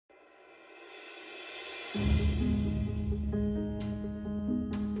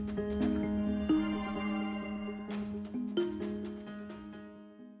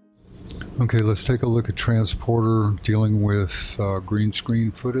Okay, let's take a look at transporter dealing with green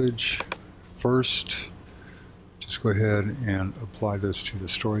screen footage. First, just go ahead and apply this to the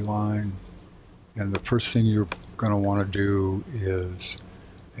storyline. And the first thing you're going to want to do is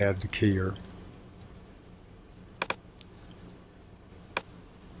add the keyer.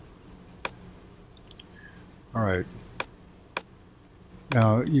 Alright.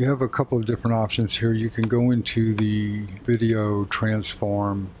 Now you have a couple of different options here. You can go into the video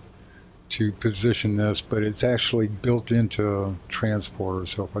transform to position this, but it's actually built into transporter.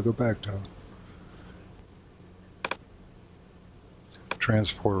 So if I go back to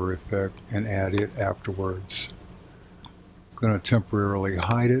transporter effect and add it afterwards, I'm going to temporarily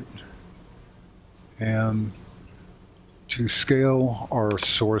hide it. And to scale our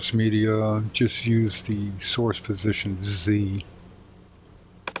source media, just use the source position Z.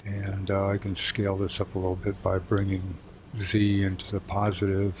 And I can scale this up a little bit by bringing Z into the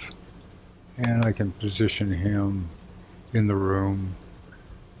positive. And I can position him in the room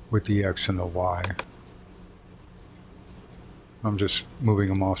with the X and the Y. I'm just moving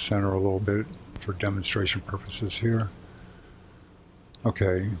him off center a little bit for demonstration purposes here.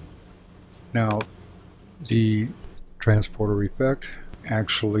 Okay, now the transporter effect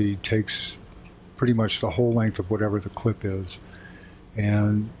actually takes pretty much the whole length of whatever the clip is.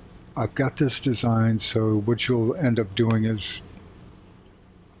 And I've got this designed so what you'll end up doing is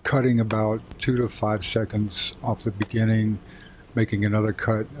cutting about 2 to 5 seconds off the beginning, making another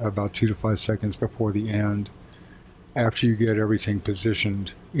cut about 2 to 5 seconds before the end, after you get everything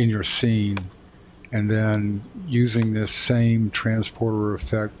positioned in your scene, and then using this same transporter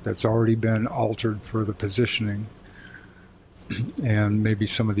effect that's already been altered for the positioning, and maybe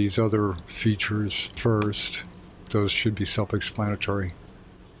some of these other features first. Those should be self-explanatory.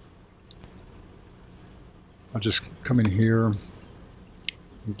 I'll just come in here,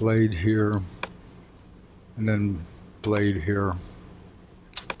 blade here, and then blade here,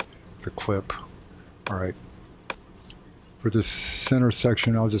 the clip. Alright. For this center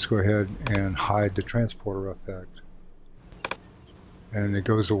section, I'll just go ahead and hide the transporter effect. And it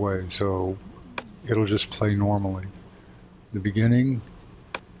goes away, so it'll just play normally. The beginning,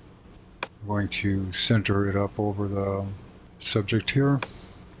 I'm going to center it up over the subject here.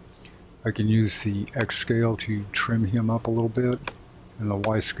 I can use the X scale to trim him up a little bit, and the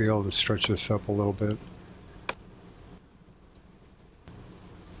Y scale to stretch this up a little bit.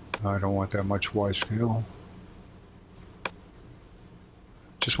 I don't want that much Y scale.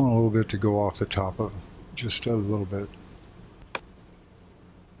 Just want a little bit to go off the top of, just a little bit.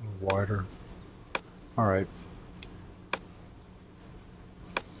 A little wider. Alright.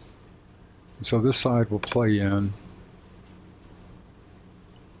 So this side will play in.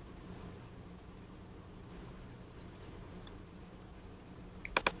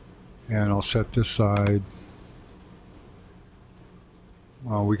 And I'll set this side.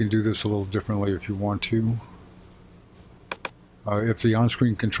 We can do this a little differently if you want to. If the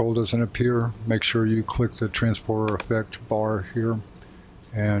on-screen control doesn't appear, make sure you click the transporter effect bar here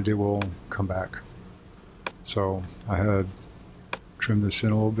and it will come back. So I had trimmed this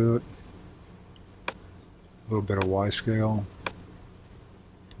in a little bit of Y scale,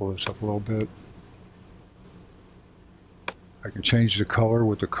 pull this up a little bit. I can change the color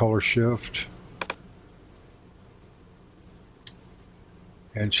with the color shift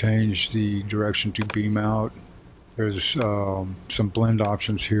and change the direction to beam out. There's some blend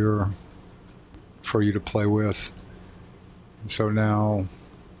options here for you to play with. And so now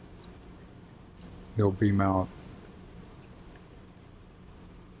it'll beam out.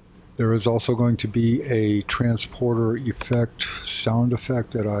 There is also going to be a transporter effect, sound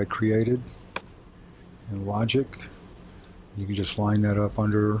effect that I created in Logic. You can just line that up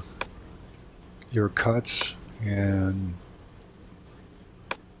under your cuts and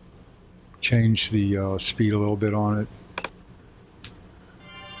change the speed a little bit on it.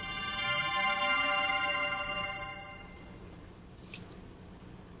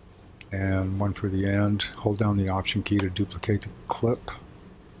 And one for the end. Hold down the Option key to duplicate the clip.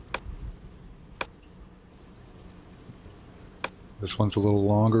 This one's a little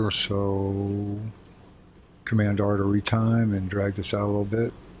longer, so Command R to retime and drag this out a little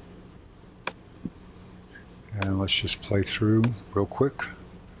bit. And let's just play through real quick.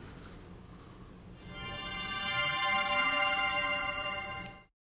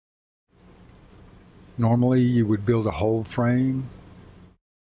 Normally you would build a whole frame.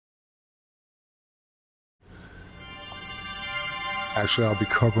 Actually, I'll be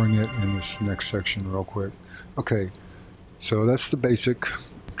covering it in this next section real quick. Okay, so that's the basic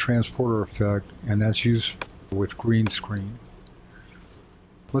transporter effect, and that's used with green screen.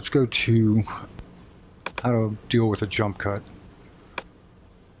 let's go to how to deal with a jump cut.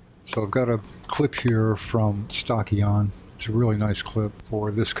 So I've got a clip here from Stockion. It's a really nice clip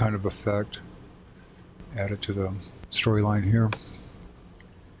for this kind of effect. Add it to the storyline here.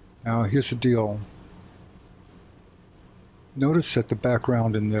 Now here's the deal. Notice that the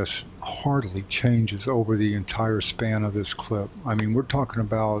background in this hardly changes over the entire span of this clip. I mean, we're talking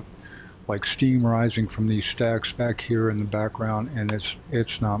about like steam rising from these stacks back here in the background, and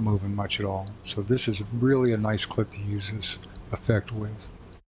it's not moving much at all. So this is really a nice clip to use this effect with.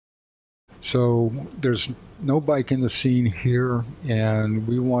 So there's no bike in the scene here, and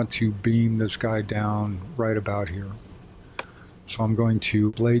we want to beam this guy down right about here. So I'm going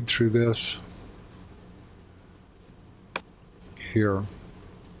to blade through this here,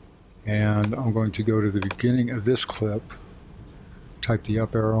 and I'm going to go to the beginning of this clip, type the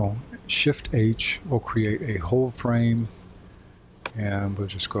up arrow, Shift H will create a whole frame, and we'll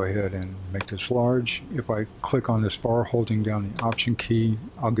just go ahead and make this large. If I click on this bar holding down the Option key,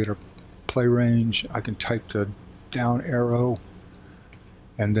 I'll get a play range. I can type the down arrow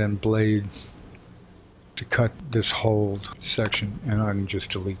and then blade to cut this whole section, and I can just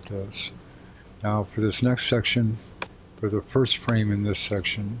delete this. Now for this next section, for the first frame in this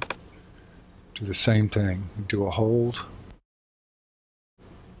section, do the same thing. Do a hold,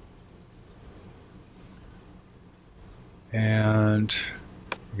 and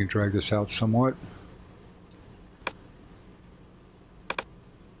you can drag this out somewhat.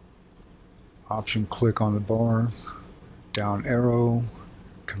 Option click on the bar, down arrow,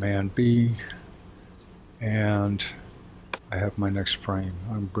 Command B, and I have my next frame.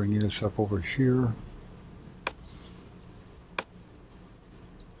 I'm bringing this up over here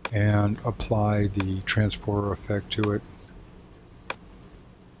and apply the transporter effect to it.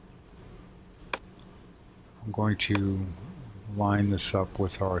 I'm going to line this up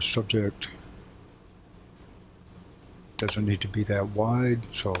with our subject. Doesn't need to be that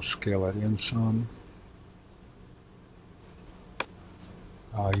wide, so I'll scale it in some.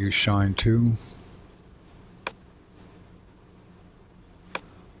 I'll use Shine 2.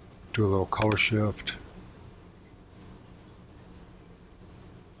 Do a little color shift.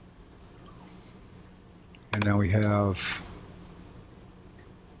 And now we have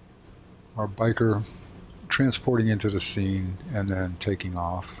our biker transporting into the scene and then taking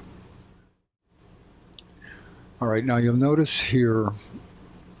off. Alright, now you'll notice here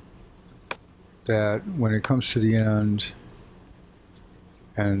that when it comes to the end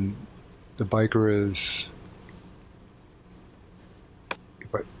and the biker is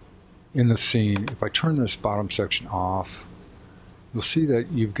in the scene, if I turn this bottom section off, you'll see that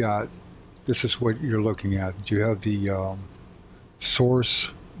you've got, this is what you're looking at. You have the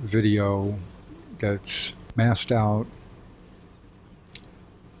source video that's masked out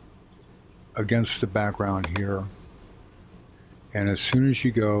against the background here, and as soon as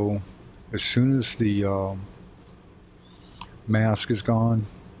you go, as soon as the mask is gone,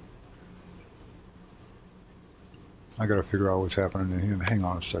 I gotta figure out what's happening to him. Hang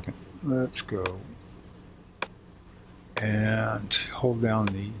on a second. Let's go and hold down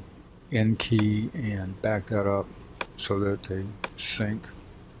the N key and back that up so that they sync.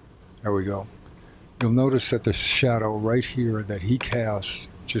 There we go. You'll notice that the shadow right here that he casts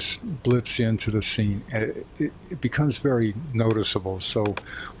just blips into the scene. It becomes very noticeable. So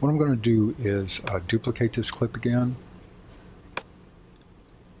what I'm going to do is duplicate this clip again.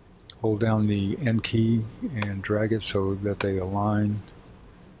 Hold down the N key and drag it so that they align.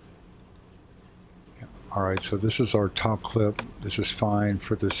 Alright, so this is our top clip. This is fine.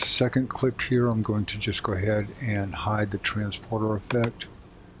 For the second clip here, I'm going to just go ahead and hide the transporter effect.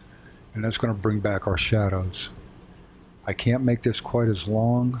 And that's going to bring back our shadows. I can't make this quite as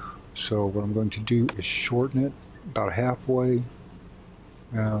long, so what I'm going to do is shorten it about halfway,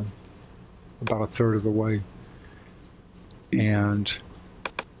 about a third of the way, and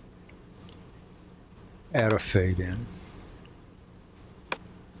add a fade in.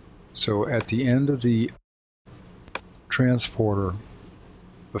 So at the end of the transporter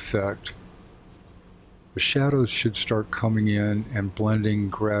effect, the shadows should start coming in and blending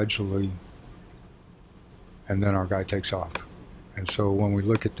gradually, and then our guy takes off. And so when we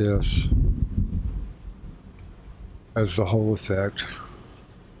look at this as the whole effect,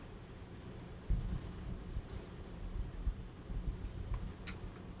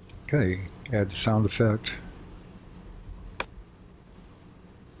 okay, add the sound effect.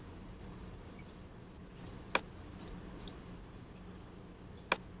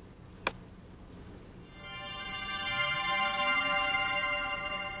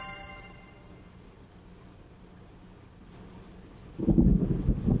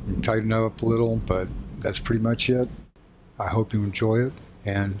 tighten up a little, but that's pretty much it. I hope you enjoy it,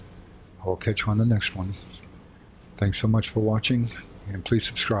 and I'll catch you on the next one. Thanks so much for watching, and please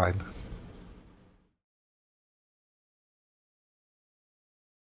subscribe.